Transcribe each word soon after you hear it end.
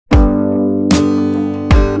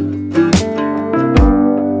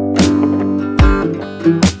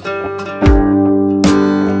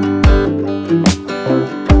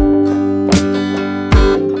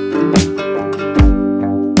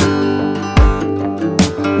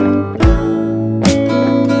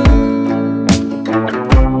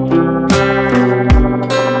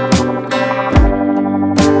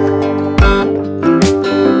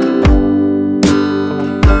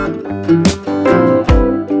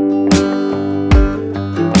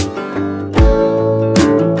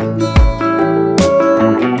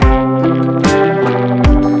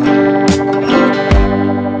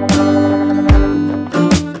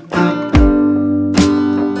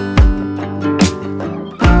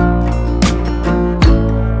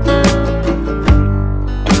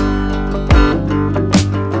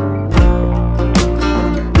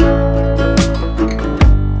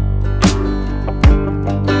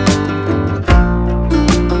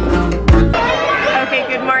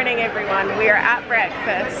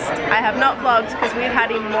breakfast. I have not vlogged because we've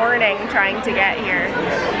had a morning trying to get here.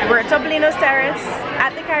 We're at Topolino's Terrace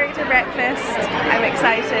at the character breakfast. I'm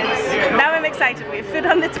excited. Now I'm excited. We have food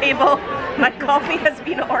on the table. My coffee has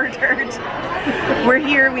been ordered. We're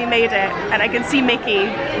here, we made it. And I can see Mickey.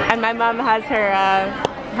 And my mum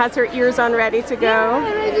has her ears on ready to go.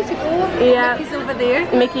 Yeah, ready to go. Yeah. Mickey's over there.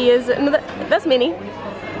 Mickey is, no, that's Minnie.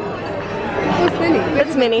 Where's Minnie?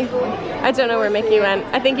 That's Minnie. I don't know where Mickey went.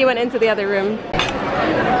 I think he went into the other room. I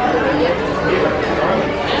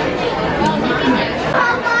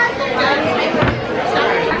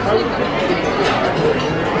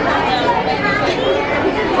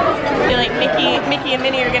feel like Mickey and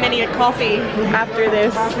Minnie are gonna need a coffee after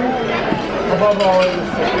this.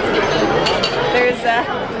 There's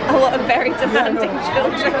a lot of very demanding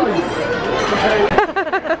children.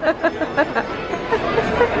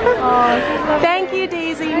 Oh, thank you,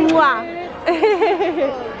 Daisy. Mwah.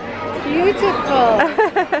 Beautiful.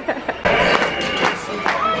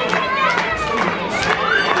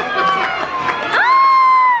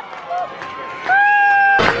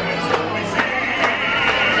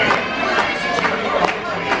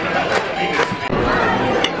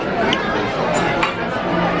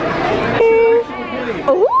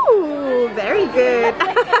 Ooh, very good.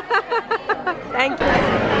 Thank you.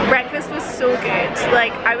 Breakfast was so good.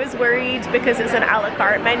 Like, I was worried because it's an a la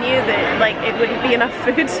carte menu that like it wouldn't be enough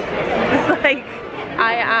food. Like,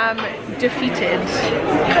 I am defeated.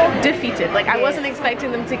 Like, I wasn't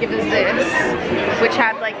expecting them to give us this, which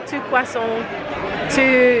had like 2 croissants,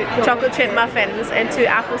 2 chocolate chip muffins, and 2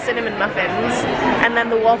 apple cinnamon muffins, and then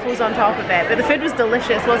the waffles on top of it. But the food was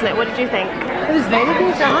delicious, wasn't it? What did you think? It was very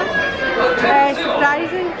good,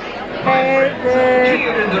 surprising. The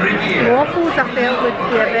waffles I felt would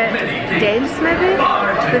be a bit dense maybe,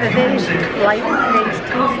 with a very light French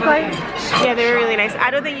toast like. Yeah, they were really nice. I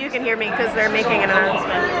don't think you can hear me because they're making an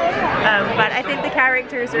announcement. But I think the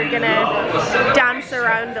characters are gonna dance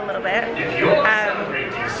around a little bit.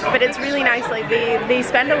 But it's really nice, like they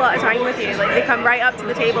spend a lot of time with you. Like, they come right up to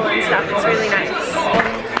the table and stuff. It's really nice.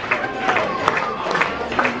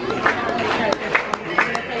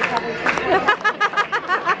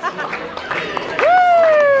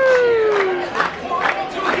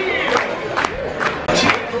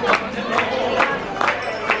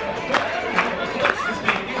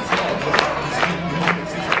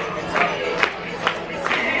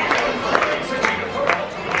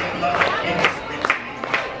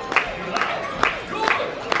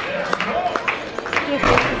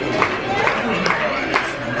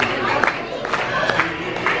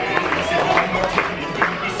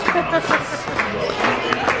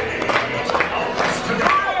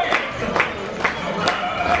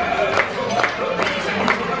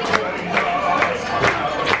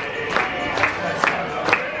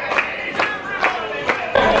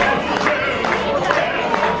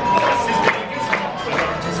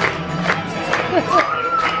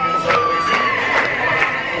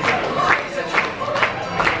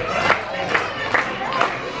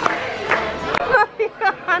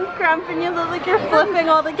 And you look like you're flipping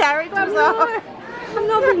all the characters off. I'm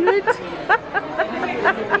not being rude.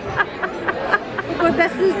 What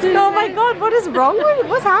this is doing. Oh my god, what is wrong with you?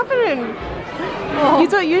 What's happening? Oh. You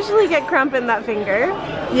don't usually get cramp in that finger.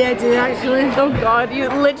 Yeah, I do actually. Oh god, you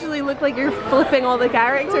literally look like you're flipping all the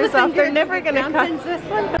characters off. They're never gonna come.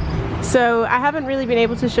 So I haven't really been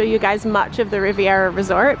able to show you guys much of the Riviera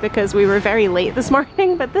Resort because we were very late this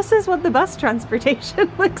morning, but this is what the bus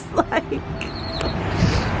transportation looks like.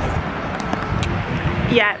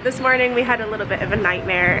 Yeah, this morning we had a little bit of a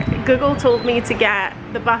nightmare. Google told me to get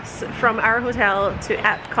the bus from our hotel to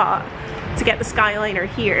Epcot to get the Skyliner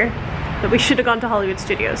here, but we should have gone to Hollywood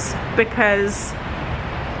Studios because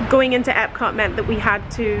going into Epcot meant that we had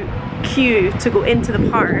to queue to go into the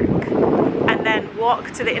park and then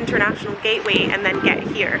walk to the International Gateway and then get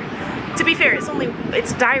here. To be fair,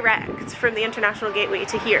 it's direct from the International Gateway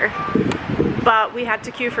to here, but we had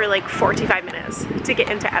to queue for like 45 minutes to get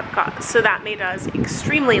into Epcot, so that made us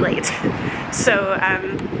extremely late. So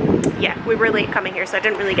yeah, we were late coming here, so I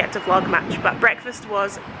didn't really get to vlog much, but breakfast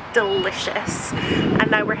was delicious.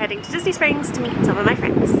 And now we're heading to Disney Springs to meet some of my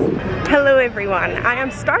friends. Hello everyone, I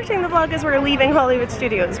am starting the vlog as we're leaving Hollywood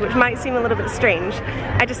Studios, which might seem a little bit strange.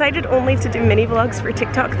 I decided only to do mini vlogs for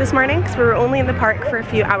TikTok this morning because we were only in the park for a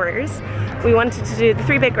few hours. We wanted to do the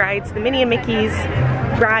 3 big rides, the Minnie and Mickey's,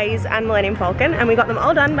 Rise and Millennium Falcon, and we got them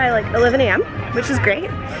all done by like 11 AM, which is great.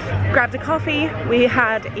 Grabbed a coffee, we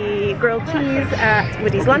had a grilled cheese at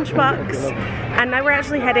Woody's Lunchbox, and now we're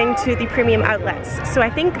actually heading to the premium outlets. So I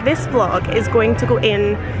think this vlog is going to go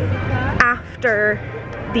in after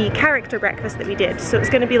the character breakfast that we did. So it's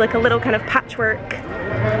going to be like a little kind of patchwork,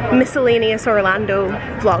 miscellaneous Orlando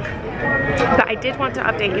vlog. But I did want to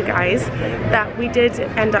update you guys that we did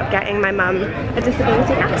end up getting my mum a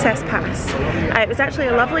disability access pass. It was actually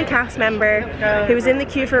a lovely cast member who was in the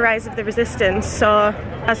queue for Rise of the Resistance, saw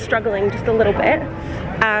us struggling just a little bit,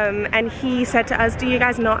 and he said to us, do you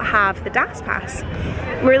guys not have the DAS pass?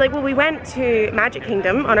 We were like, well, we went to Magic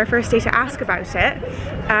Kingdom on our first day to ask about it,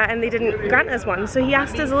 and they didn't grant us one. So he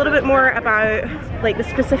asked us a little bit more about like the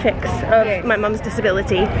specifics of my mum's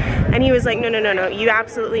disability, and he was like, no, you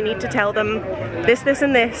absolutely need to tell them this,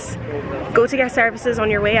 and this. Go to guest services on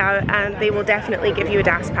your way out and they will definitely give you a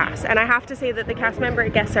DAS pass. And I have to say that the cast member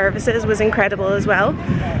at guest services was incredible as well.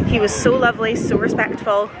 He was so lovely, so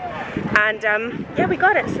respectful, and yeah, we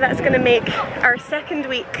got it. So that's going to make our second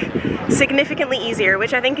week significantly easier,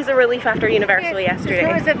 which I think is a relief after Universal yesterday. It's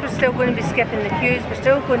not as if we're still going to be skipping the queues, we're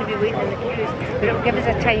still going to be waiting in the queues, but it'll give us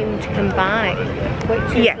a time to come back,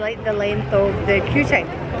 which is like the length of the queue time.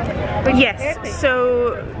 Yes,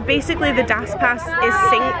 so basically the DAS pass is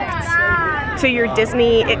synced to your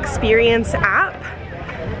Disney Experience app.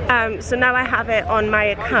 So now I have it on my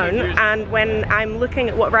account, and when I'm looking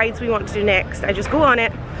at what rides we want to do next, I just go on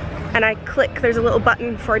it and I click, there's a little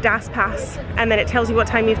button for DAS pass, and then it tells you what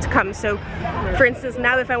time you have to come. So for instance,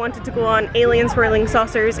 now if I wanted to go on Alien Swirling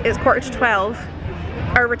Saucers, it's 11:45.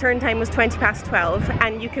 Our return time was 12:20,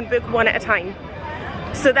 and you can book one at a time.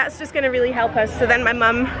 So that's just going to really help us, so then my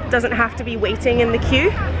mum doesn't have to be waiting in the queue,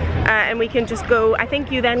 and we can just go, I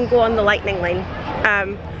think you then go on the Lightning Lane.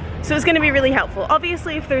 So it's going to be really helpful.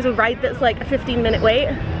 Obviously if there's a ride that's like a 15-minute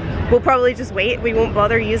wait, we'll probably just wait, we won't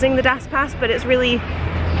bother using the DAS pass, but it's really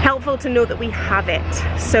helpful to know that we have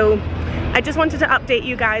it. So I just wanted to update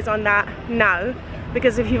you guys on that now,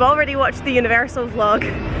 because if you've already watched the Universal vlog,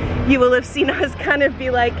 you will have seen us kind of be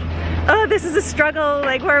like, oh, this is a struggle,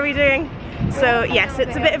 like what are we doing? So yes,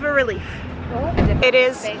 it's a bit of a relief. It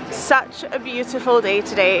is such a beautiful day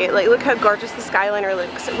today. Like, look how gorgeous the Skyliner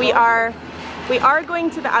looks. We are going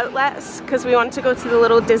to the outlets because we want to go to the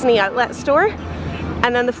little Disney outlet store,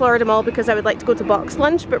 and then the Florida Mall because I would like to go to box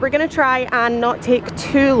lunch, but we're gonna try and not take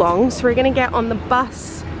too long. So we're gonna get on the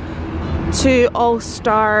bus to All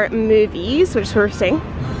Star Movies, which we're seeing,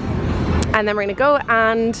 and then we're gonna go,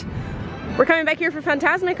 and we're coming back here for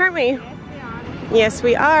Fantasmic, aren't we? Yes,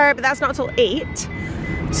 we are, but that's not till 8.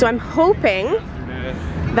 So I'm hoping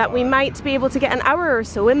that we might be able to get an hour or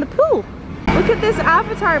so in the pool. Look at this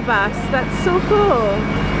Avatar bus, that's so cool.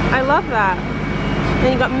 I love that.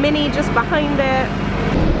 And you got Minnie just behind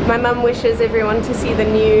it. My mum wishes everyone to see the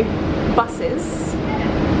new buses.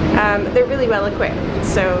 They're really well equipped.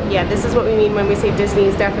 So yeah, this is what we mean when we say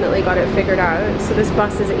Disney's definitely got it figured out. So this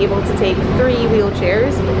bus is able to take 3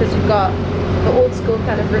 wheelchairs because we've got the old school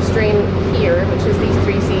kind of restraint here, which is these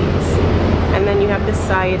 3 seats, and then you have this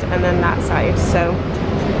side and then that side. So,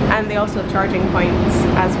 and they also have charging points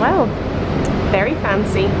as well. Very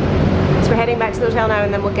fancy. So we're heading back to the hotel now,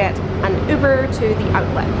 and then we'll get an Uber to the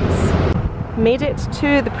outlets. Made it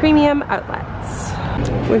to the premium outlets.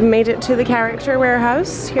 We've made it to the character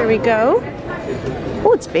warehouse. Here we go.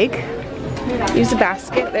 Oh, it's big. Use a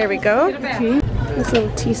basket. There we go. These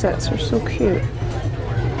little tea sets are so cute.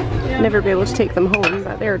 Never be able to take them home,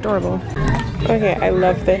 but they're adorable. Okay, I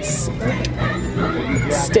love this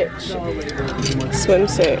Stitch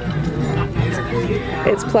swimsuit.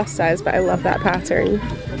 It's plus size, but I love that pattern.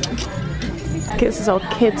 Okay, this is all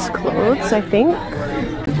kids' clothes, I think.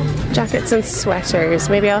 Jackets and sweaters.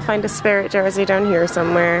 Maybe I'll find a Spirit jersey down here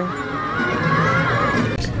somewhere.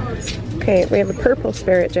 Okay, we have a purple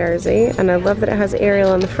Spirit jersey, and I love that it has Ariel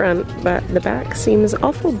on the front, but the back seems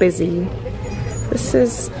awful busy. This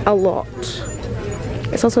is a lot.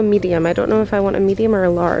 It's also medium. I don't know if I want a medium or a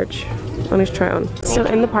large. Let me try on. So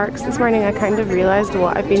in the parks this morning, I kind of realized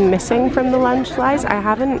what I've been missing from the Loungeflies. I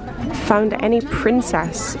haven't found any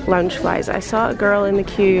princess Loungeflies. I saw a girl in the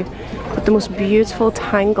queue with the most beautiful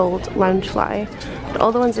tangled Loungefly. But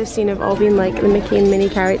all the ones I've seen have all been like the Mickey and Minnie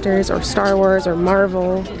characters, or Star Wars, or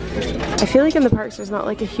Marvel. I feel like in the parks there's not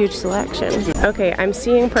like a huge selection. Okay, I'm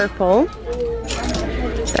seeing purple.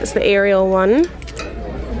 That's the Ariel one.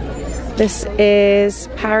 This is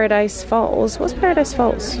Paradise Falls. What's Paradise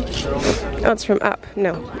Falls? Oh, it's from Up.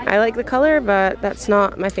 No. I like the color, but that's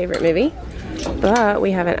not my favorite movie. But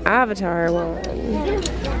we have an Avatar one.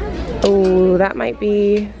 Oh, that might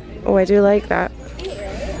be... Oh, I do like that.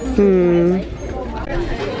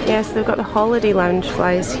 Yes, they've got the holiday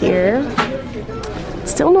Loungeflies here.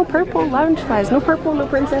 Still no purple Loungeflies. No purple, no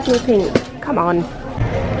princess, no pink. Come on.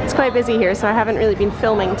 It's quite busy here, so I haven't really been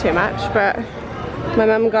filming too much, but my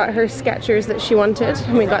mum got her Skechers that she wanted,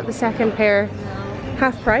 and we got the second pair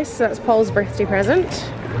half price, so that's Paul's birthday present.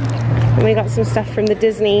 And we got some stuff from the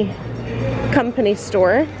Disney company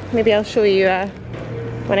store. Maybe I'll show you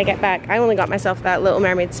when I get back. I only got myself that Little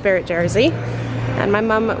Mermaid Spirit jersey. And my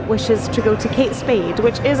mum wishes to go to Kate Spade,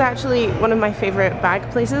 which is actually one of my favourite bag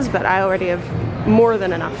places, but I already have more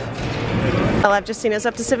than enough. Well, I've just seen it's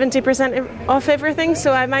up to 70% off everything,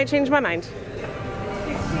 so I might change my mind.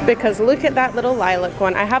 Because look at that little lilac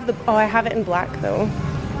one. I have it in black though.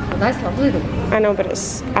 Oh, that's lovely though. I know, but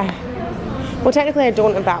it's... well, technically I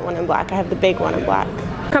don't have that one in black. I have the big one in black.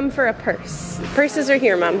 Come for a purse. Purses are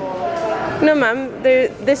here, Mum. No, Mum.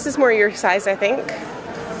 This is more your size, I think.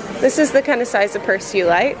 This is the kind of size of purse you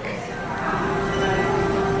like.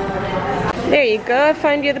 There you go. I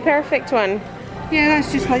found you the perfect one. Yeah,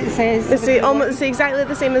 that's just like the size. It's almost exactly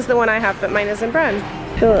the same as the one I have, but mine is in brown.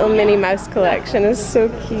 The little Minnie Mouse collection is so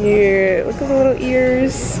cute. Look at the little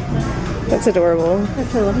ears. That's adorable.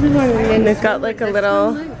 That's a lovely one. And they've got like a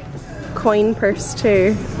little coin purse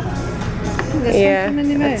too. Yeah,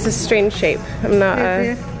 it's a strange shape. I'm not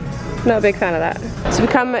a big fan of that. So we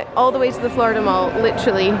come all the way to the Florida Mall,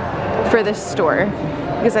 literally, for this store.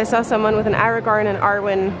 Because I saw someone with an Aragorn and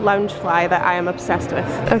Arwen loungefly that I am obsessed with.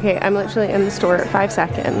 Okay, I'm literally in the store at 5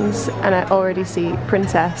 seconds and I already see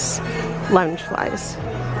princess loungeflies.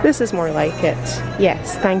 This is more like it.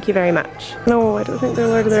 Yes, thank you very much. No, I don't think the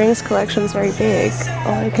Lord of the Rings collection is very big.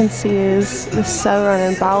 All I can see is the Sauron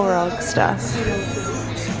and Balrog stuff.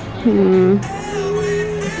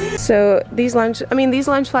 So these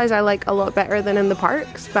loungeflies I like a lot better than in the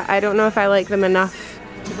parks, but I don't know if I like them enough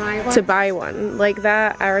to buy one. Like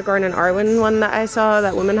that Aragorn and Arwen one that I saw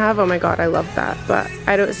that women have, oh my god, I love that. But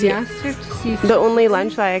I don't see the only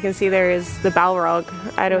loungefly I can see there is the Balrog.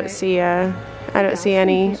 I don't see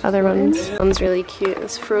any other ones. This one's really cute,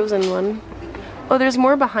 this Frozen one. Oh, there's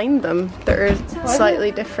more behind them that are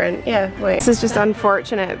slightly different. Yeah, wait. This is just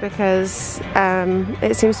unfortunate because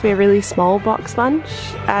it seems to be a really small box lunch.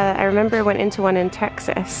 I remember I went into one in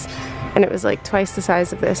Texas and it was like twice the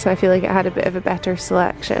size of this, so I feel like it had a bit of a better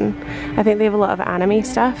selection. I think they have a lot of anime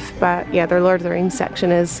stuff, but yeah, their Lord of the Rings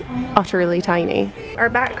section is utterly tiny. We're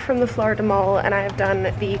back from the Florida Mall and I have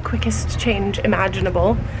done the quickest change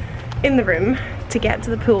imaginable in the room to get to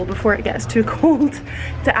the pool before it gets too cold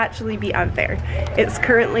to actually be out there. It's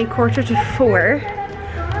currently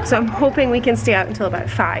 4:45, so I'm hoping we can stay out until about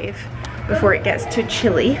 5 before it gets too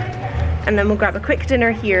chilly. And then we'll grab a quick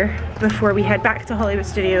dinner here before we head back to Hollywood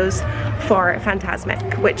Studios for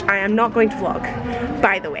Fantasmic, which I am not going to vlog,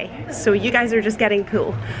 by the way. So you guys are just getting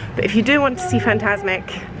pool. But if you do want to see Fantasmic,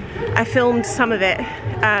 I filmed some of it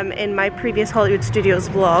in my previous Hollywood Studios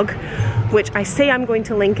vlog, which I say I'm going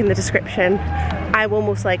to link in the description. I will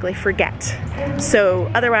most likely forget.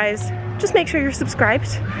 So otherwise, just make sure you're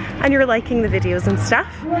subscribed and you're liking the videos and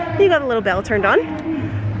stuff. You got a little bell turned on.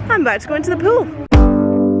 I'm about to go into the pool.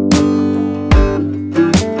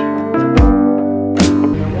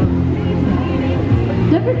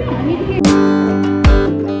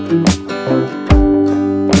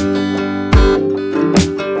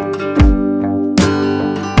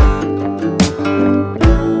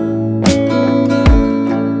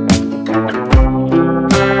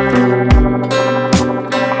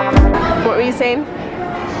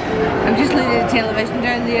 I'm just looking at the television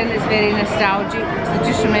down there and it's very nostalgic because I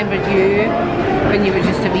just remembered you when you were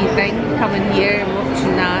just a wee thing coming here and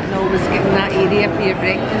watching that and always getting that area for your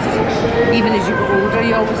breakfast. Even as you got older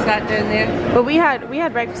you always sat down there. Well, we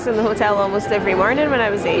had breakfast in the hotel almost every morning when I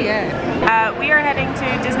was 8. Yeah. We are heading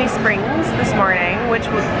to Disney Springs this morning,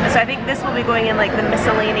 so I think this will be going in like the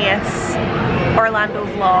miscellaneous Orlando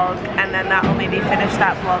vlog, and then that will maybe finish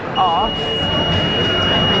that vlog off.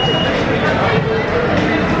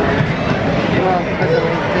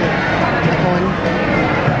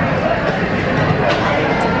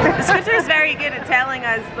 The scooter is very good at telling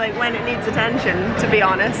us like when it needs attention, to be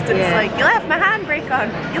honest. It's like, you left my handbrake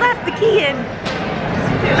on, you left the key in.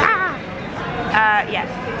 Yeah,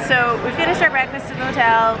 so we finished our breakfast in the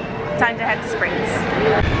hotel, time to head to Springs.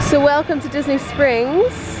 So welcome to Disney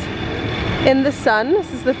Springs in the sun.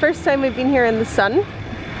 This is the first time we've been here in the sun.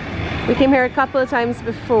 We came here a couple of times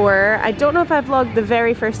before. I don't know if I vlogged the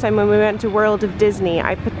very first time when we went to World of Disney.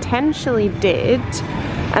 I potentially did.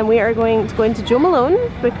 And we are going to go into Jo Malone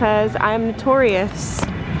because I am notorious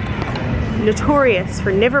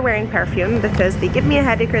for never wearing perfume because they give me a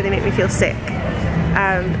headache or they make me feel sick.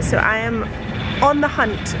 So I am on the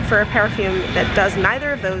hunt for a perfume that does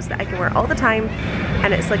neither of those, that I can wear all the time,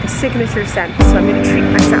 and it's like a signature scent, so I'm going to treat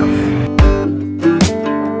myself.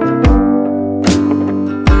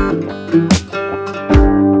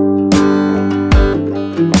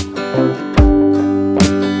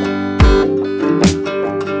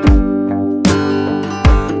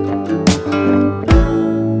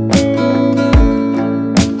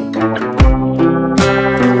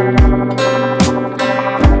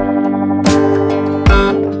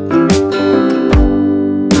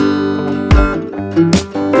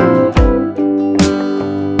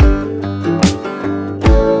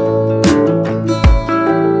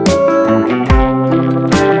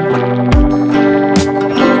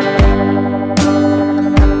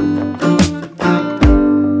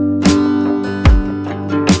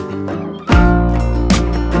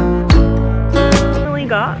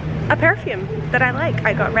 A perfume that I like.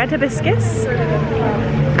 I got red hibiscus.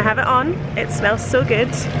 I have it on. It smells so good,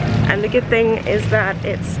 and the good thing is that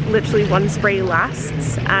it's literally one spray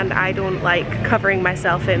lasts, and I don't like covering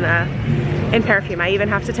myself in perfume. I even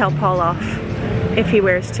have to tell Paul off if he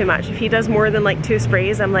wears too much. If he does more than like 2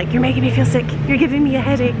 sprays, I'm like, you're making me feel sick. You're giving me a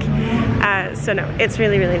headache. So no, it's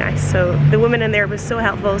really, really nice. So the woman in there was so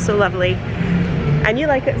helpful, so lovely. And you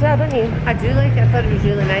like it as well, don't you? I do like it. I thought it was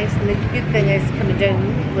really nice, and the good thing is coming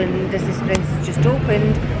down when Disney Springs just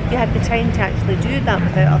opened, you had the time to actually do that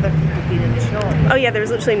without other people being in the shop. Oh yeah, there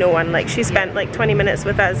was literally no one. Like, she spent like 20 minutes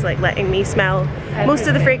with us, like letting me smell most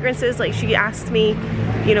of the fragrances. Like, she asked me,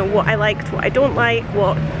 you know, what I liked, what I don't like,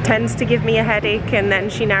 what tends to give me a headache, and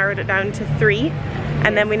then she narrowed it down to 3,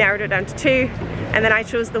 and then we narrowed it down to 2, and then I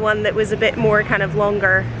chose the one that was a bit more kind of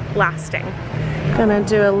longer lasting. Gonna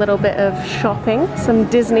do a little bit of shopping, some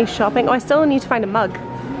Disney shopping. Oh, I still need to find a mug.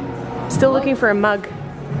 Still looking for a mug.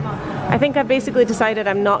 I think I basically decided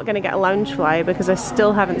I'm not gonna get a Loungefly because I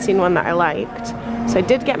still haven't seen one that I liked. So I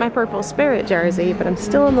did get my purple Spirit jersey, but I'm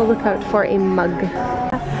still on the lookout for a mug.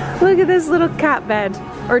 Look at this little cat bed,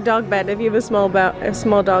 or dog bed if you have a small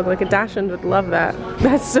dog, like a Dachshund would love that.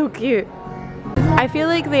 That's so cute. I feel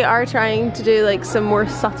like they are trying to do like some more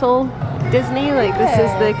subtle Disney, like this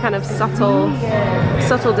is the kind of subtle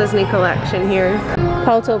Disney collection here.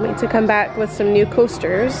 Paul told me to come back with some new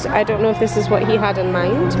coasters. I don't know if this is what he had in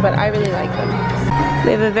mind, but I really like them.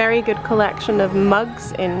 They have a very good collection of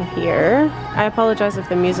mugs in here. I apologize if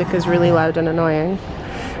the music is really loud and annoying.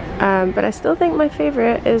 But I still think my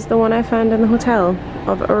favorite is the one I found in the hotel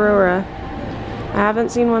of Aurora. I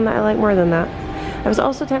haven't seen one that I like more than that. I was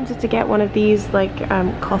also tempted to get one of these like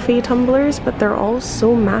coffee tumblers, but they're all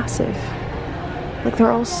so massive. Like,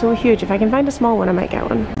 they're all so huge. If I can find a small one, I might get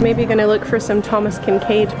one. Maybe gonna look for some Thomas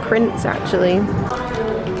Kincaid prints actually.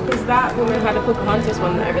 Because that woman had a Pocahontas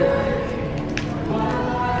one that I really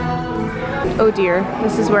liked. Oh dear,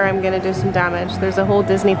 this is where I'm gonna do some damage. There's a whole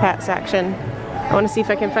Disney pet section. I wanna see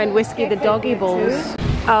if I can find Whiskey the doggy bowls.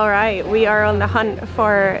 Alright, we are on the hunt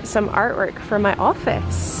for some artwork for my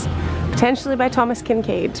office. Potentially by Thomas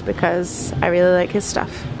Kincaid, because I really like his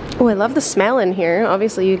stuff. Oh, I love the smell in here.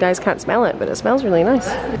 Obviously you guys can't smell it, but it smells really nice.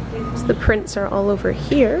 So the prints are all over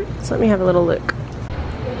here. So let me have a little look.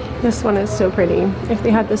 This one is so pretty. If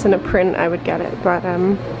they had this in a print, I would get it, but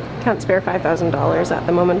can't spare $5,000 at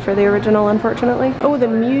the moment for the original, unfortunately. Oh, the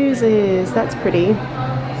muses, that's pretty.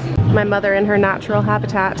 My mother in her natural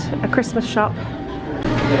habitat, a Christmas shop.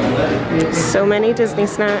 So many Disney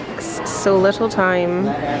snacks, so little time.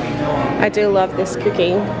 I do love this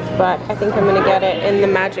cookie, but I think I'm gonna get it in the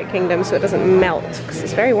Magic Kingdom so it doesn't melt, because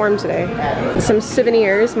it's very warm today. Some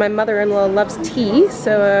souvenirs. My mother-in-law loves tea,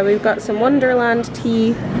 so we've got some Wonderland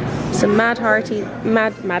tea, some Mad Hearty.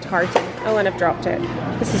 Oh, and I've dropped it.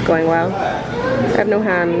 This is going well. I have no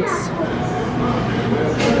hands.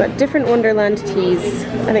 But different Wonderland teas.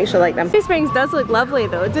 I think she'll like them. Disney Springs does look lovely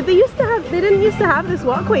though. They didn't used to have this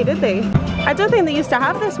walkway, did they? I don't think they used to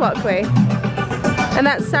have this walkway. And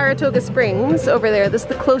that's Saratoga Springs over there. This is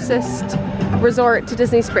the closest resort to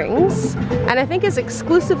Disney Springs. And I think it's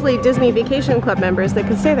exclusively Disney Vacation Club members that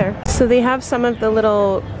can stay there. So they have some of the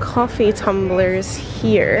little coffee tumblers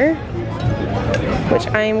here, which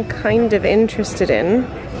I'm kind of interested in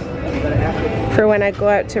for when I go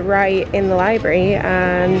out to write in the library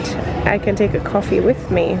and I can take a coffee with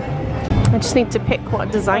me. I just need to pick what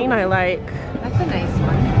design I like. That's a nice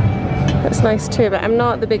one. That's nice too, but I'm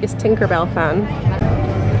not the biggest Tinkerbell fan.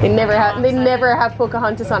 They never have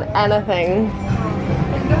Pocahontas on anything.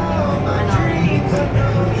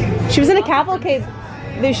 She was in a cavalcade.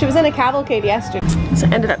 She was in a cavalcade yesterday. So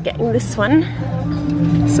I ended up getting this one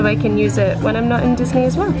so I can use it when I'm not in Disney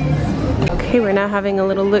as well. Okay, we're now having a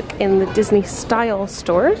little look in the Disney Style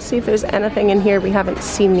store, see if there's anything in here we haven't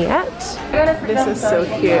seen yet. This is so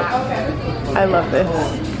cute. I love this.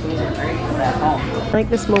 I like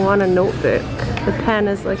this Moana notebook. The pen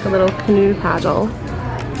is like a little canoe paddle.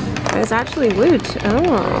 And it's actually wood.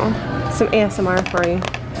 Oh, some ASMR for you.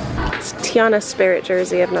 It's Tiana Spirit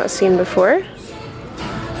jersey I've not seen before.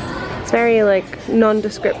 It's very like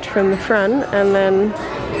nondescript from the front, and then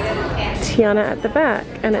Tiana at the back,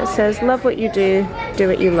 and it says love what you do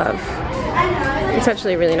what you love. It's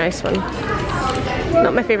actually a really nice one.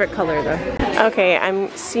 Not my favorite color though. Okay, I'm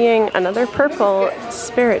seeing another purple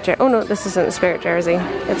spirit jersey. Oh no, this isn't a spirit jersey.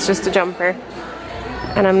 It's just a jumper.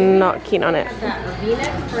 And I'm not keen on it.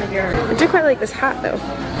 I do quite like this hat though.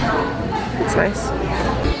 It's nice.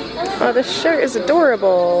 Oh, this shirt is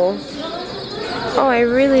adorable. Oh, I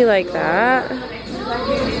really like that.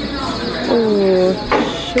 Ooh,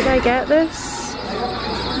 should I get this?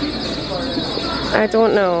 I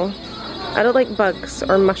don't know. I don't like bugs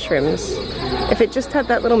or mushrooms. If it just had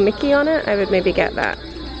that little Mickey on it, I would maybe get that.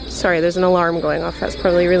 Sorry, there's an alarm going off. That's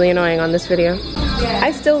probably really annoying on this video.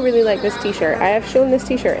 I still really like this t-shirt. I have shown this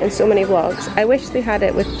t-shirt in so many vlogs. I wish they had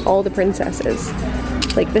it with all the princesses.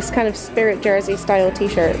 Like this kind of spirit jersey style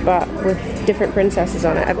t-shirt, but with different princesses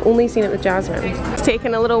on it. I've only seen it with Jasmine.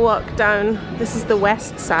 Taking a little walk down. This is the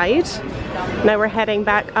west side. Now we're heading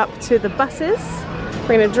back up to the buses.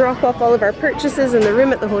 We're going to drop off all of our purchases in the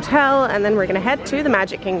room at the hotel, and then we're going to head to the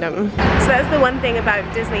Magic Kingdom. So that's the one thing about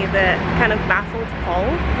Disney that kind of baffled Paul.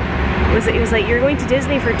 He was like, you're going to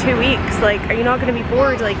Disney for 2 weeks, like, are you not going to be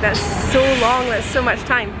bored? Like, that's so long, that's so much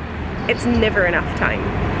time. It's never enough time.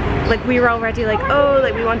 Like, we were already like, oh,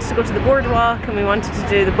 like we wanted to go to the boardwalk and we wanted to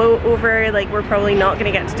do the boat over, like we're probably not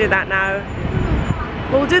going to get to do that now.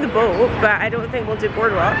 Well, we'll do the boat, but I don't think we'll do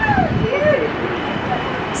boardwalk.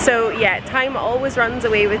 So yeah, time always runs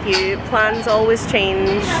away with you, plans always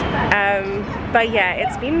change, but yeah,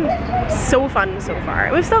 it's been so fun so far.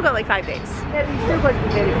 We've still got like 5 days. Yeah, we've still got to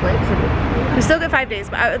be very flexible. We've still got 5 days,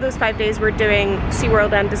 but out of those 5 days we're doing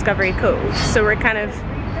SeaWorld and Discovery Cove, so we're kind of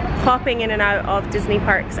hopping in and out of Disney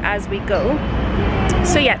parks as we go.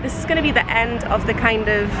 So yeah, this is going to be the end of the kind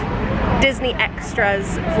of Disney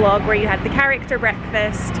Extras vlog where you had the character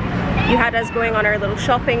breakfast, you had us going on our little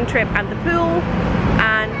shopping trip and the pool,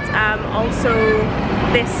 and also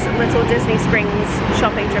this little Disney Springs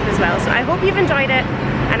shopping trip as well. So I hope you've enjoyed it,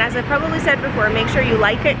 and as I probably said before, make sure you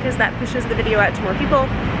like it because that pushes the video out to more people,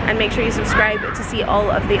 and make sure you subscribe to see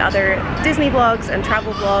all of the other Disney vlogs and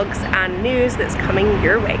travel vlogs and news that's coming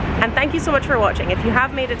your way. And thank you so much for watching. If you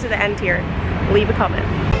have made it to the end here, leave a comment.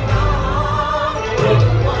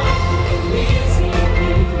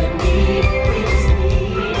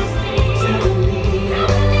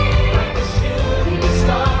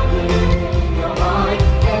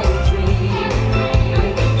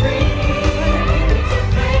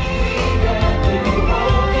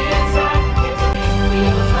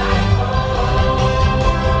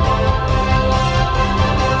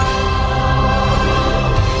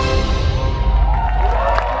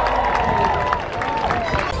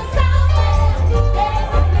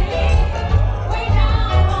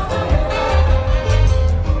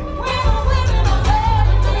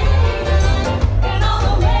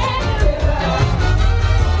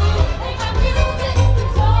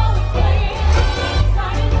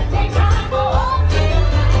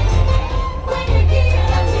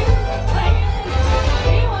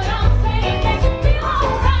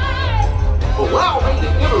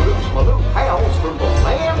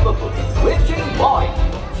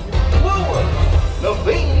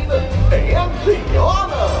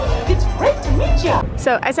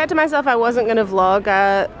 So I said to myself I wasn't going to vlog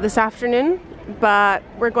this afternoon, but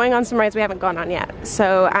we're going on some rides we haven't gone on yet,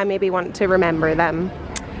 so I maybe want to remember them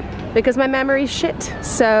because my memory's shit.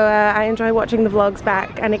 So I enjoy watching the vlogs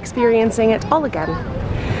back and experiencing it all again.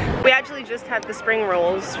 We actually just had the spring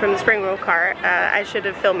rolls from the spring roll cart. I should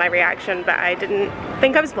have filmed my reaction, but I didn't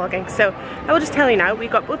think I was vlogging, so I will just tell you now. We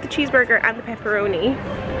got both the cheeseburger and the pepperoni.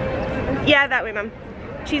 Yeah, that way, Mum.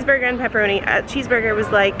 Cheeseburger and pepperoni. Cheeseburger was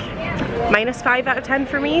like -5 out of 10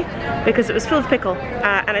 for me because it was full of pickle,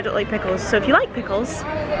 and I don't like pickles. So if you like pickles,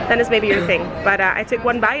 then it's maybe your thing. But I took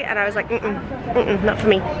one bite and I was like, not for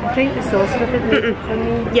me. I think the sauce with it.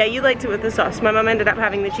 Yeah, you liked it with the sauce. My mum ended up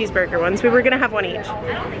having the cheeseburger ones. We were gonna have one each,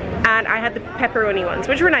 and I had the pepperoni ones,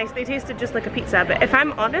 which were nice. They tasted just like a pizza. But if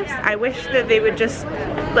I'm honest, I wish that they would just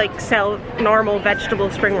like sell normal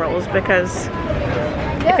vegetable spring rolls, because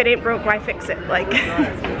if it ain't broke, why fix it? Like,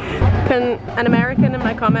 can an American in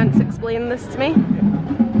my comments explain this to me?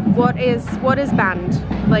 What is banned?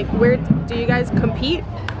 Like, where do you guys compete?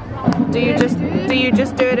 Do you just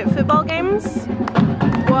do it at football games?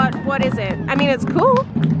 What is it? I mean, it's cool,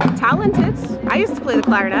 talented. I used to play the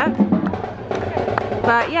clarinet,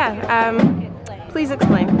 but yeah, please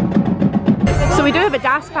explain. So we do have a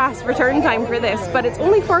DAS pass return time for this, but it's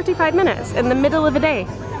only 45 minutes in the middle of a day.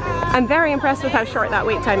 I'm very impressed with how short that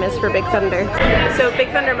wait time is for Big Thunder. So Big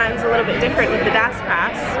Thunder Mountain's a little bit different with the DAS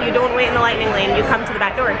pass. You don't wait in the lightning lane, you come to the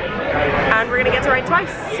back door. And we're gonna get to ride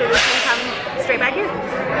twice, so we can come straight back here.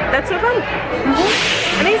 That's so fun.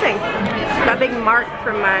 Amazing. That big mark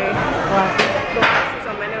from my glasses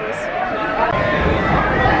on my nose.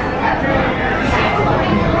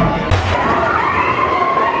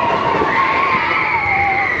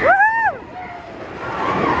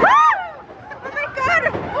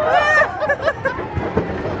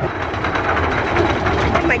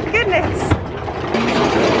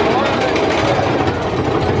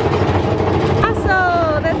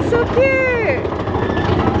 so cute.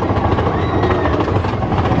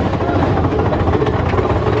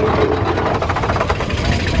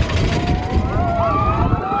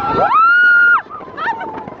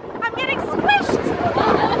 I'm getting squished.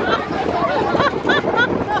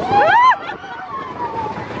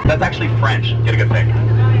 That's actually French. Get a good pic.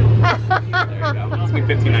 There you go. It's me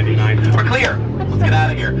 $15.99. We're clear. Let's get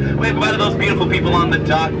out of here. Wave goodbye to those beautiful people on the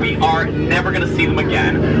dock. We are never going to see them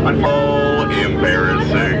again. Oh,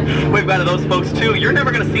 embarrassing. Wave goodbye to those folks too. You're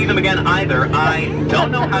never going to see them again either. I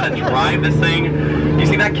don't know how to drive this thing. You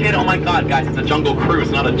see that kid? Oh my god, guys, it's a jungle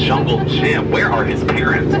cruise, not a jungle gym. Where are his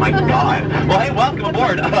parents? My god. Well, hey, welcome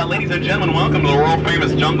aboard. Ladies and gentlemen, welcome to the world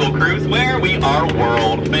famous jungle cruise, where we are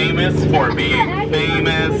world famous for being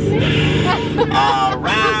famous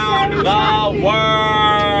around the world.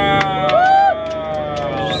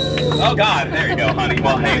 Oh god, there you go, honey.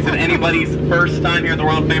 Well, hey, is it anybody's first time here at the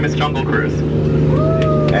world famous jungle cruise?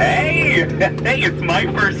 Hey, hey, it's my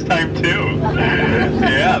first time too.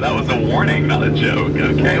 Yeah, that was a warning, not a joke.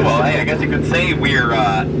 Okay, well, hey, I guess you could say we're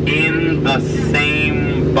in the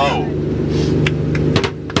same boat.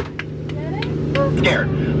 Scared.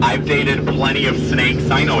 I've dated plenty of snakes.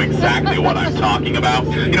 I know exactly what I'm talking about.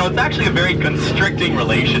 You know, it's actually a very constricting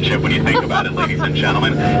relationship when you think about it, ladies and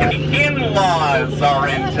gentlemen. And the in-laws are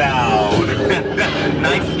in town.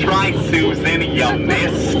 Nice try, Susan. You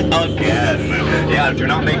missed again. Yeah, do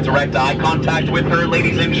not make direct eye contact with her,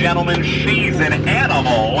 ladies and gentlemen. She's an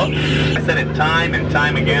animal. I said it time and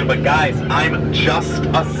time again, but guys, I'm just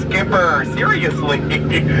a skipper. Seriously.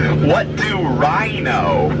 What do I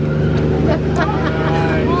know?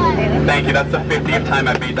 Thank you, that's the 50th time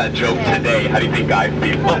I've made that joke today. How do you think I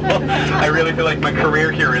feel? I really feel like my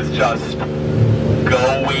career here is just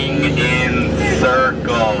going in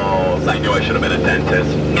circles. I knew I should have been a dentist.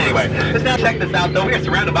 Anyway, let's now check this out though. We're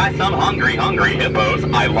surrounded by some hungry hippos.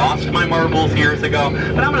 I lost my marbles years ago,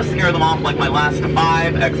 but I'm gonna scare them off like my last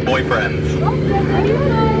 5 ex-boyfriends.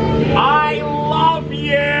 I love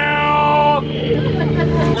you!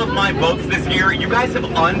 All of my votes this year, you guys have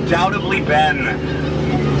undoubtedly been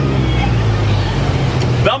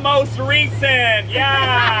the most recent,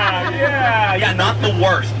 yeah, not the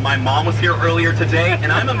worst. My mom was here earlier today,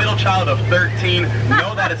 and I'm a middle child of 13.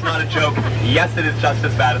 No, that is not a joke. Yes, it is just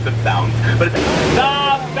as bad as it sounds. But it's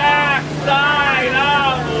the backside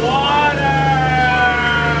of water.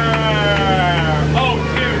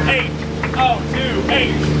 028,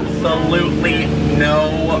 028. Absolutely no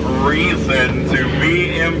reason to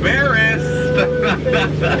be embarrassed.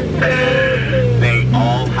 They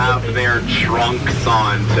all have their trunks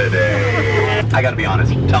on today. I gotta be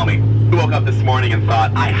honest, tell me, who woke up this morning and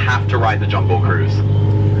thought, I have to ride the Jungle Cruise?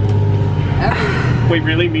 Wait,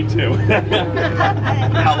 really? Me too.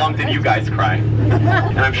 How long did you guys cry?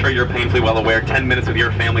 And I'm sure you're painfully well aware 10 minutes with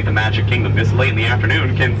your family at the Magic Kingdom this late in the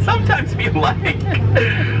afternoon can sometimes feel like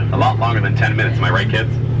a lot longer than 10 minutes, am I right,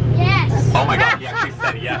 kids? Yes. Oh my god, he actually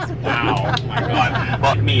said yes. Wow. Oh my god.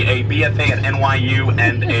 Well, me, a BFA at NYU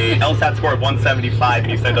and a LSAT score of 175,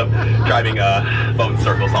 and you end up driving boat in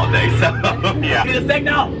circles all day. So, yeah. Need a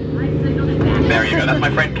signal! There you go. That's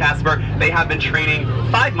my friend Casper. They have been training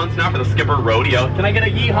 5 months now for the Skipper Rodeo. Can I get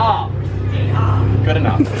a yeehaw? Yeehaw. Good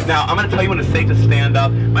enough. Now, I'm going to tell you when it's safe to stand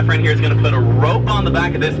up. My friend here is going to put a rope on the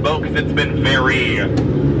back of this boat because it's been very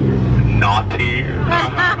naughty.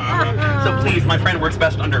 So please, my friend works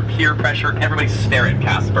best under peer pressure. Everybody stare at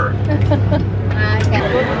Casper.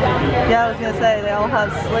 Yeah, I was gonna say, they all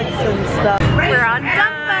have slicks and stuff. We're on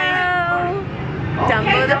Dumbo!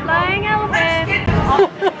 Dumbo the flying elephant!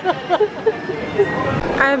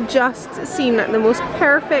 I have just seen the most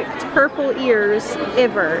perfect purple ears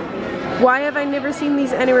ever. Why have I never seen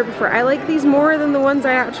these anywhere before? I like these more than the ones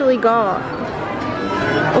I actually got.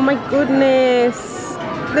 Oh my goodness.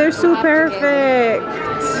 They're so perfect.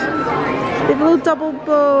 They have a little double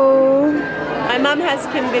bow. My mum has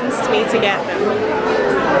convinced me to get them.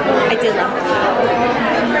 I do love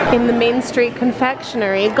them. In the Main Street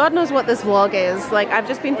Confectionery. God knows what this vlog is. Like, I've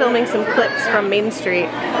just been filming some clips from Main Street.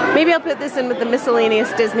 Maybe I'll put this in with the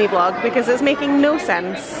miscellaneous Disney vlog because it's making no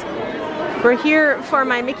sense. We're here for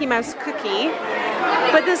my Mickey Mouse cookie.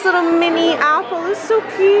 But this little mini apple is so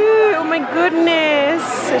cute. Oh my goodness.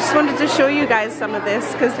 I just wanted to show you guys some of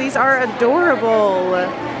this because these are adorable.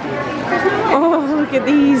 Oh, look at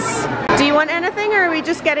these. Do you want anything or are we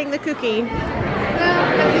just getting the cookie?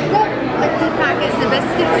 Like 2 packets of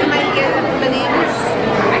biscuits, I might get bananas.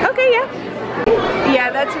 Okay, yeah. Yeah,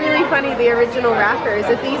 that's really funny, the original wrappers.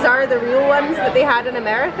 If these are the real ones that they had in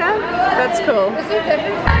America, that's cool.